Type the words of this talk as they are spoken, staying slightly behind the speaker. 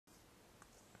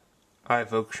Hi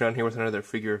folks, Sean here with another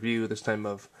figure review, this time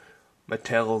of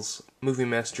Mattel's Movie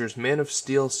Masters Man of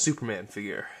Steel Superman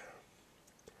figure.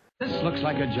 This looks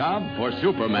like a job for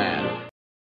Superman.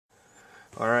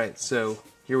 Alright, so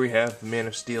here we have the Man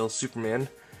of Steel Superman.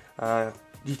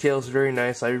 Details very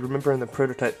nice. I remember in the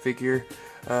prototype figure,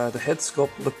 the head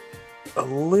sculpt looked a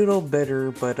little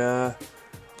better, but I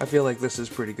feel like this is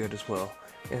pretty good as well.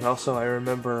 And also I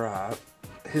remember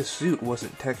his suit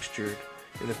wasn't textured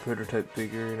in the prototype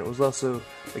figure, and it was also,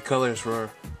 the colors were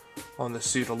on the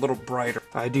suit a little brighter.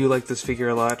 I do like this figure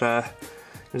a lot.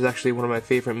 It's actually one of my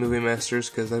favorite Movie Masters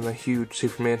because I'm a huge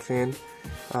Superman fan.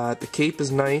 The cape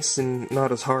is nice and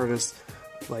not as hard as,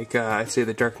 like, I'd say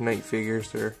the Dark Knight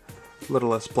figures. They're a little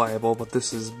less pliable, but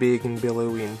this is big and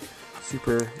billowy and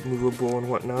super movable and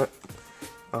whatnot.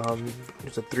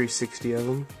 There's a 360 of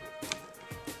them.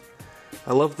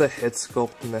 I love the head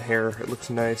sculpt and the hair. It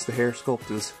looks nice. The hair sculpt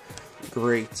is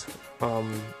great.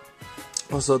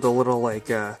 Also the little, like,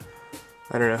 I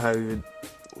don't know how you would,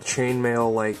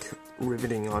 chainmail, like,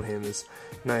 riveting on him is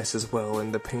nice as well,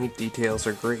 and the paint details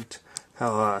are great.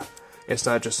 How, it's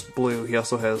not just blue, he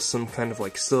also has some kind of,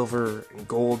 like, silver and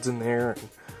golds in there, and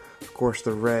of course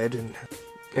the red,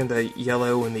 and the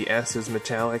yellow, and the S is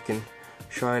metallic and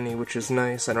shiny, which is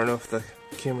nice. I don't know if the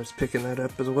camera's picking that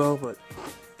up as well, but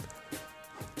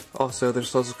also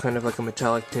there's also kind of like a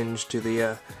metallic tinge to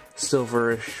the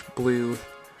silverish blue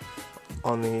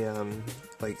on the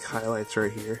like highlights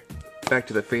right here. Back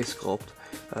to the face sculpt,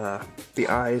 the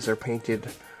eyes are painted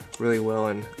really well,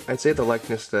 and I'd say the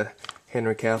likeness to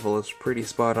Henry Cavill is pretty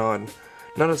spot on.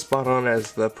 Not as spot on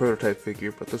as the prototype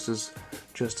figure, but this is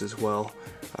just as well.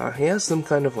 He has some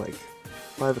kind of like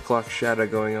 5 o'clock shadow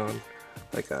going on,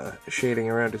 like shading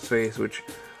around his face, which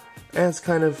adds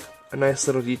kind of a nice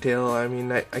little detail. I mean,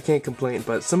 I can't complain,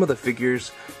 but some of the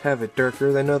figures have it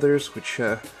darker than others, which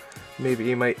maybe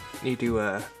you might need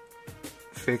to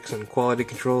fix and quality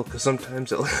control, because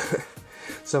sometimes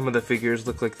some of the figures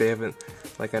look like they haven't,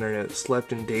 like, I don't know,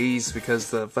 slept in days because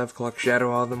the 5 o'clock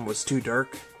shadow on them was too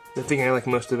dark. The thing I like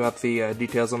most about the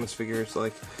details on this figure is,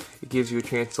 like, it gives you a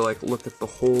chance to, like, look at the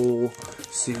whole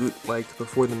suit, like,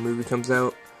 before the movie comes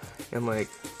out, and, like,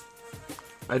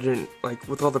 I didn't, like,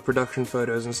 with all the production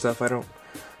photos and stuff, I don't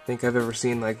think I've ever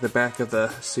seen, like, the back of the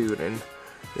suit, and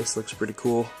this looks pretty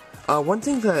cool. One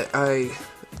thing that I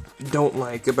don't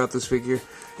like about this figure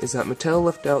is that Mattel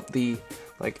left out the,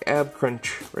 like, ab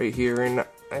crunch right here, and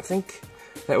I think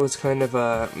that was kind of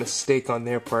a mistake on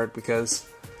their part, because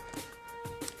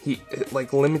it,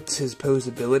 like, limits his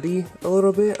posability a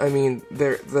little bit. I mean,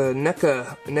 the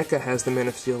NECA has the Man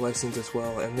of Steel license as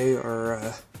well, and they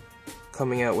are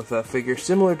coming out with a figure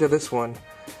similar to this one,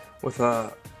 with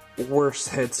a worse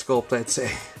head sculpt, I'd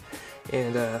say.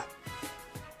 And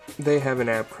they have an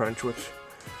ab crunch, which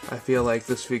I feel like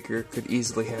this figure could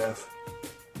easily have.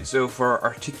 So for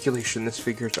articulation, this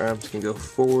figure's arms can go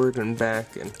forward and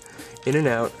back and in and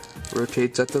out,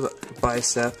 rotates at the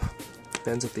bicep,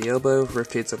 bends at the elbow,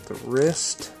 rotates at the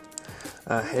wrist,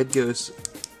 head goes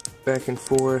back and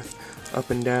forth, up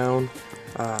and down,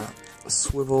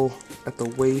 swivel at the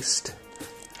waist,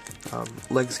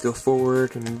 legs go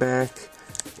forward and back,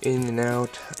 in and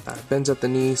out, bends at the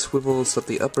knee, swivels at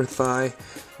the upper thigh,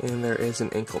 and there is an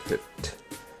ankle pivot.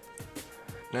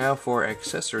 Now for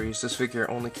accessories, this figure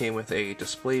only came with a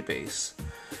display base,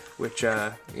 which,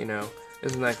 you know,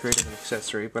 isn't that great of an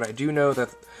accessory, but I do know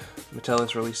that Mattel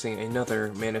is releasing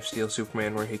another Man of Steel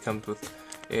Superman where he comes with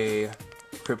a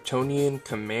Kryptonian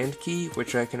command key,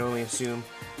 which I can only assume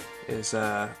is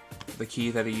the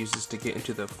key that he uses to get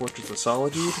into the Fortress of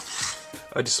Solitude.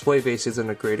 A display base isn't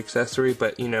a great accessory,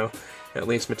 but, you know, at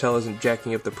least Mattel isn't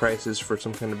jacking up the prices for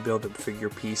some kind of build-up figure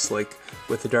piece like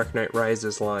with the Dark Knight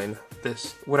Rises line.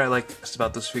 What I like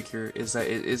about this figure is that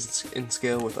it is in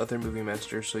scale with other Movie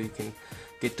Masters, so you can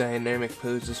get dynamic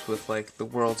poses with, like, the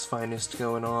world's finest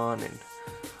going on, and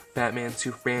Batman,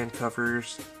 Superman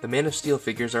covers. The Man of Steel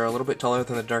figures are a little bit taller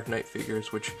than the Dark Knight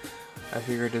figures, which I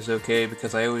figured is okay,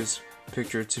 because I always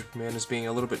pictured Superman as being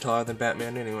a little bit taller than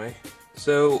Batman anyway.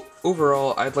 So,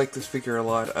 overall, I'd like this figure a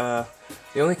lot.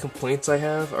 The only complaints I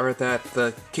have are that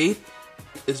the cape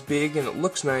is big and it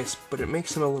looks nice, but it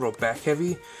makes him a little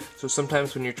back-heavy, so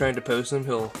sometimes when you're trying to pose him,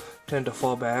 he'll tend to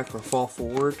fall back or fall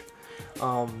forward.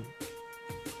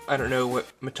 I don't know what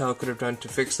Mattel could have done to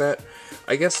fix that.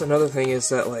 I guess another thing is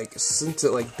that, like, since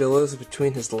it, like, billows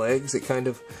between his legs, it kind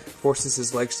of forces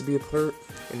his legs to be apart,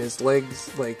 and his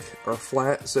legs, like, are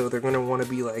flat, so they're going to want to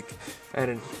be, like,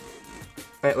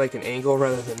 at like an angle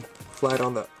rather than flat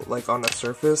on the, like, on the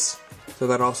surface, so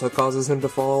that also causes him to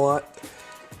fall a lot.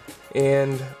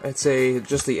 And I'd say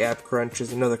just the ab crunch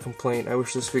is another complaint. I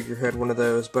wish this figure had one of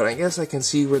those, but I guess I can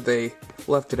see where they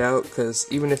left it out, because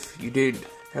even if you did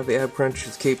have the ab crunch,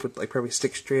 his cape would like probably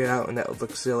stick straight out and that would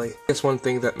look silly. I guess one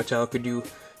thing that Mattel could do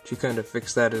to kind of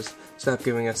fix that is stop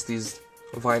giving us these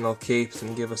vinyl capes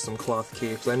and give us some cloth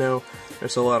capes. I know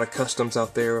there's a lot of customs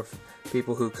out there of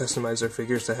people who customize their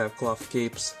figures to have cloth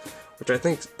capes, which I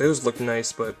think those look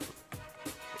nice, but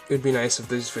it would be nice if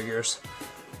these figures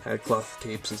had cloth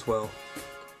capes as well.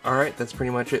 Alright, that's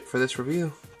pretty much it for this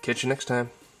review. Catch you next time.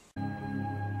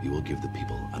 You will give the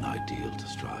people an ideal to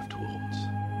strive towards.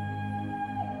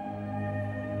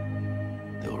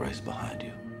 They will race behind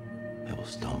you. They will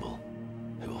stumble.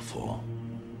 They will fall.